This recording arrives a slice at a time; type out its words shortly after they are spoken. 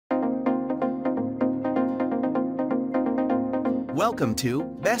Welcome to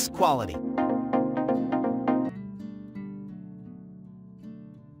Best Quality.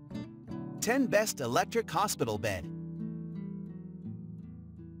 Ten Best Electric Hospital Bed.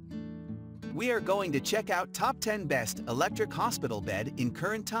 We are going to check out top 10 best electric hospital bed in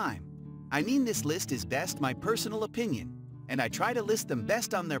current time. I mean, this list is best my personal opinion, and I try to list them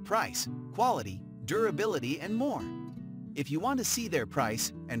best on their price, quality, durability, and more. If you want to see their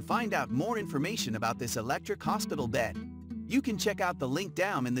price and find out more information about this electric hospital bed, you can check out the link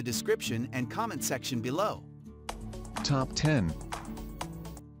down in the description and comment section below. Top 10.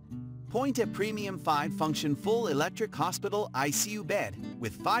 Point a premium 5-function full electric hospital ICU bed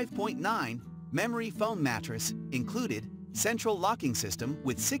with 5.9 memory foam mattress included, central locking system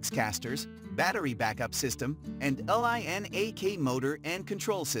with 6 casters, battery backup system, and LINAK motor and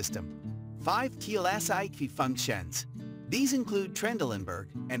control system. 5 TLSIQ functions. These include Trendelenburg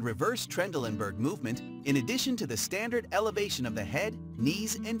and reverse Trendelenburg movement in addition to the standard elevation of the head,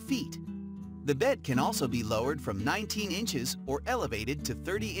 knees, and feet. The bed can also be lowered from 19 inches or elevated to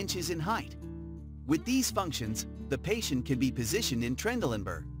 30 inches in height. With these functions, the patient can be positioned in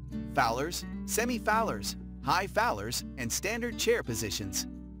Trendelenburg, Fowlers, semi-Fowlers, high Fowlers, and standard chair positions.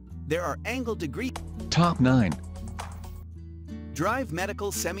 There are angle degree. Top 9. Drive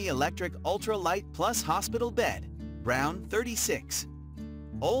Medical Semi-Electric Ultra-Light Plus Hospital Bed, Brown 36.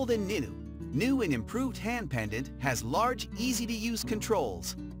 Old and new and improved hand pendant has large, easy-to-use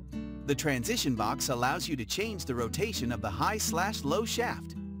controls. The transition box allows you to change the rotation of the high/low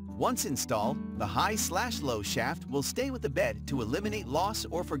shaft. Once installed, the high/low shaft will stay with the bed to eliminate loss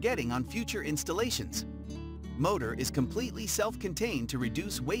or forgetting on future installations. Motor is completely self-contained to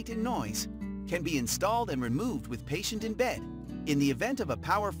reduce weight and noise, can be installed and removed with patient in bed. In the event of a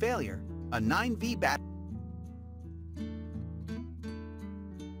power failure, a 9V battery.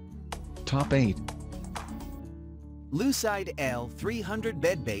 Top 8. Lucide L300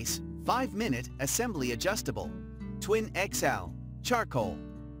 Bed Base 5-minute assembly adjustable. Twin XL, charcoal.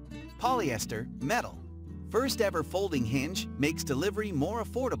 Polyester, metal. First ever folding hinge makes delivery more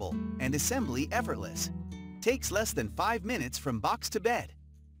affordable and assembly effortless. Takes less than 5 minutes from box to bed.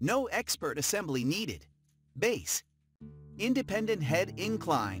 No expert assembly needed. Base. Independent head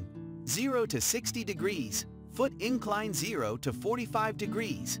incline, 0 to 60 degrees. Foot incline 0 to 45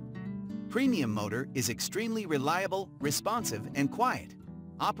 degrees. Premium motor is extremely reliable, responsive, and quiet.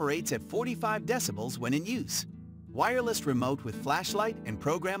 Operates at 45 decibels when in use. Wireless remote with flashlight and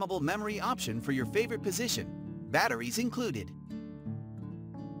programmable memory option for your favorite position. Batteries included.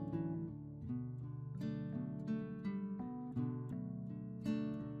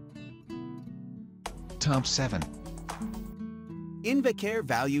 Top 7. Invacare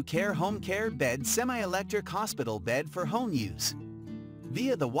Value Care Home Care Bed Semi-Electric Hospital Bed for home use.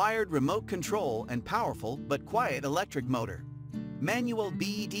 Via the wired remote control and powerful but quiet electric motor. Manual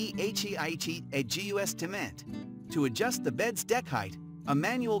BEDHEIT adjustment. To adjust the bed's deck height, a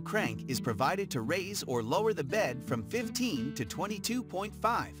manual crank is provided to raise or lower the bed from 15 to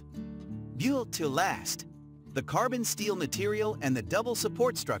 22.5. Built to last. The carbon steel material and the double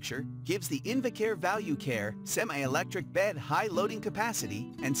support structure gives the Invacare Value Care semi-electric bed high loading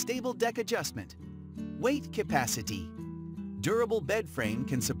capacity and stable deck adjustment. Weight capacity. Durable bed frame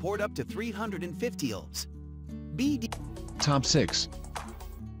can support up to 350 Ls. Top 6.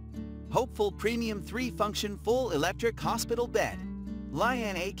 Hopefull Premium 3-function full electric hospital bed.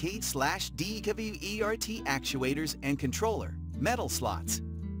 LINAK/DEWERT actuators and controller, metal slots.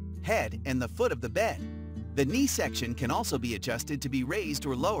 Head and the foot of the bed. The knee section can also be adjusted to be raised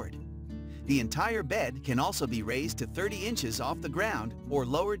or lowered. The entire bed can also be raised to 30 inches off the ground or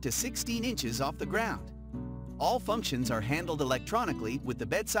lowered to 16 inches off the ground. All functions are handled electronically with the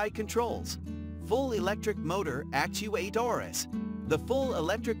bedside controls. Full electric motor Actuators. The full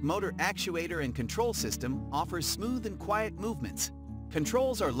electric motor actuator and control system offers smooth and quiet movements.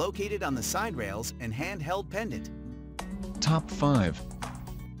 Controls are located on the side rails and handheld pendant. Top 5.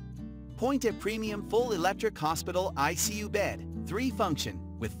 Point a premium full electric hospital ICU bed, 3-function,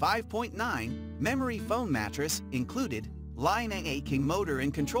 with 5.9 memory foam mattress included, LINAK motor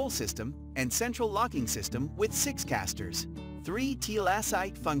and control system, and central locking system with 6 casters. 3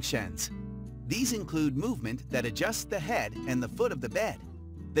 TLSIQ functions. These include movement that adjusts the head and the foot of the bed.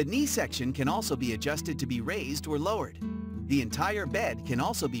 The knee section can also be adjusted to be raised or lowered. The entire bed can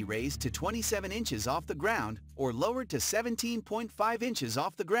also be raised to 27 inches off the ground or lowered to 17.5 inches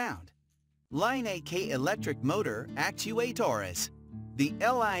off the ground. LINAK electric motor Actuators. The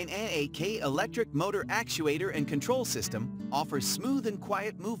LINAK electric motor actuator and control system offers smooth and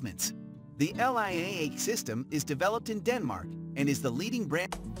quiet movements. The LINAK system is developed in Denmark and is the leading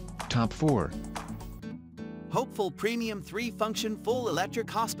brand. Top 4. Hopefull Premium 3-function full electric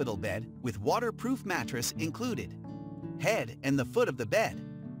hospital bed with waterproof mattress included. Head and the foot of the bed.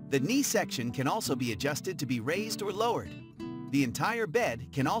 The knee section can also be adjusted to be raised or lowered. The entire bed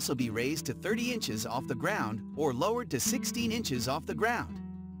can also be raised to 30 inches off the ground or lowered to 16 inches off the ground.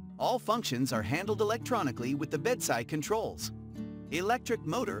 All functions are handled electronically with the bedside controls. Electric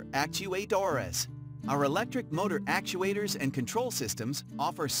motor actuators. Our electric motor actuators and control systems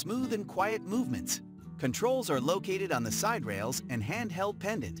offer smooth and quiet movements. Controls are located on the side rails and handheld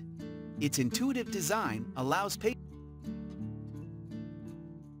pendant. Its intuitive design allows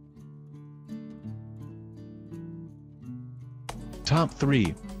Top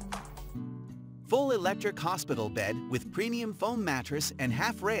 3. Full electric hospital bed with premium foam mattress and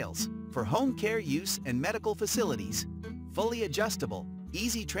half rails for home care use and medical facilities. Fully adjustable,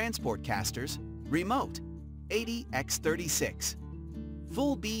 easy transport casters, remote, 80x36.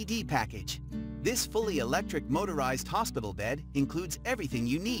 Full BD package. This fully electric motorized hospital bed includes everything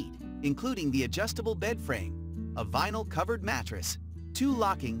you need, including the adjustable bed frame, a vinyl covered mattress, 2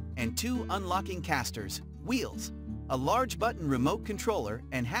 locking and 2 unlocking casters, wheels, a large button remote controller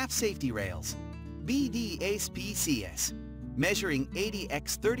and half safety rails. BDASPCS. Measuring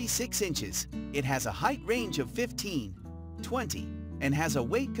 80x36 inches, it has a height range of 15, 20, and has a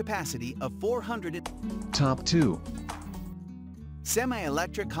weight capacity of 400. Top 2.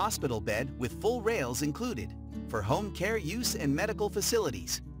 Semi-electric hospital bed with full rails included for home care use and medical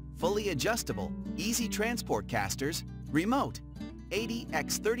facilities. Fully adjustable, easy transport casters, remote,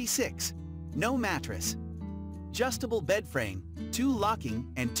 80x36, no mattress. Adjustable bed frame, 2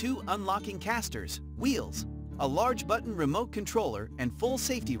 locking and 2 unlocking casters, wheels, a large button remote controller and full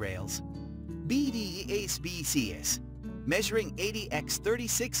safety rails. BDASPCS. Measuring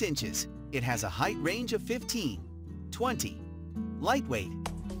 80x36 inches, it has a height range of 15, 20. Lightweight.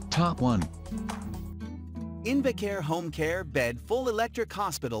 Top 1. Invacare Homecare Bed Full Electric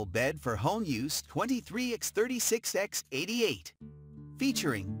Hospital Bed for Home Use 23x36x88.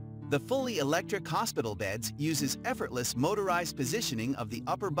 Featuring the fully electric hospital beds uses effortless motorized positioning of the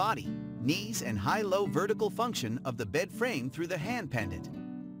upper body, knees and high-low vertical function of the bed frame through the hand pendant.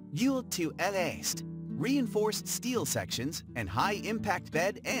 Built to last. Reinforced steel sections and high-impact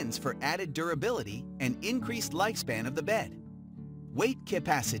bed ends for added durability and increased lifespan of the bed. Weight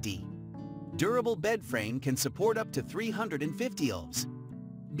capacity. Durable bed frame can support up to 350 ohms.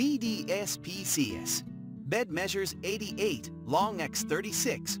 BDSPCS. Bed measures 88, long x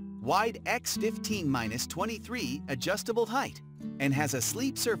 36, wide x 15-23 adjustable height, and has a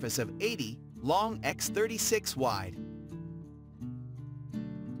sleep surface of 80, long x 36 wide.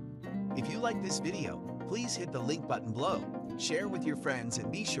 If you like this video, please hit the link button below, share with your friends,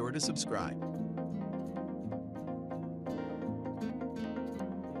 and be sure to subscribe.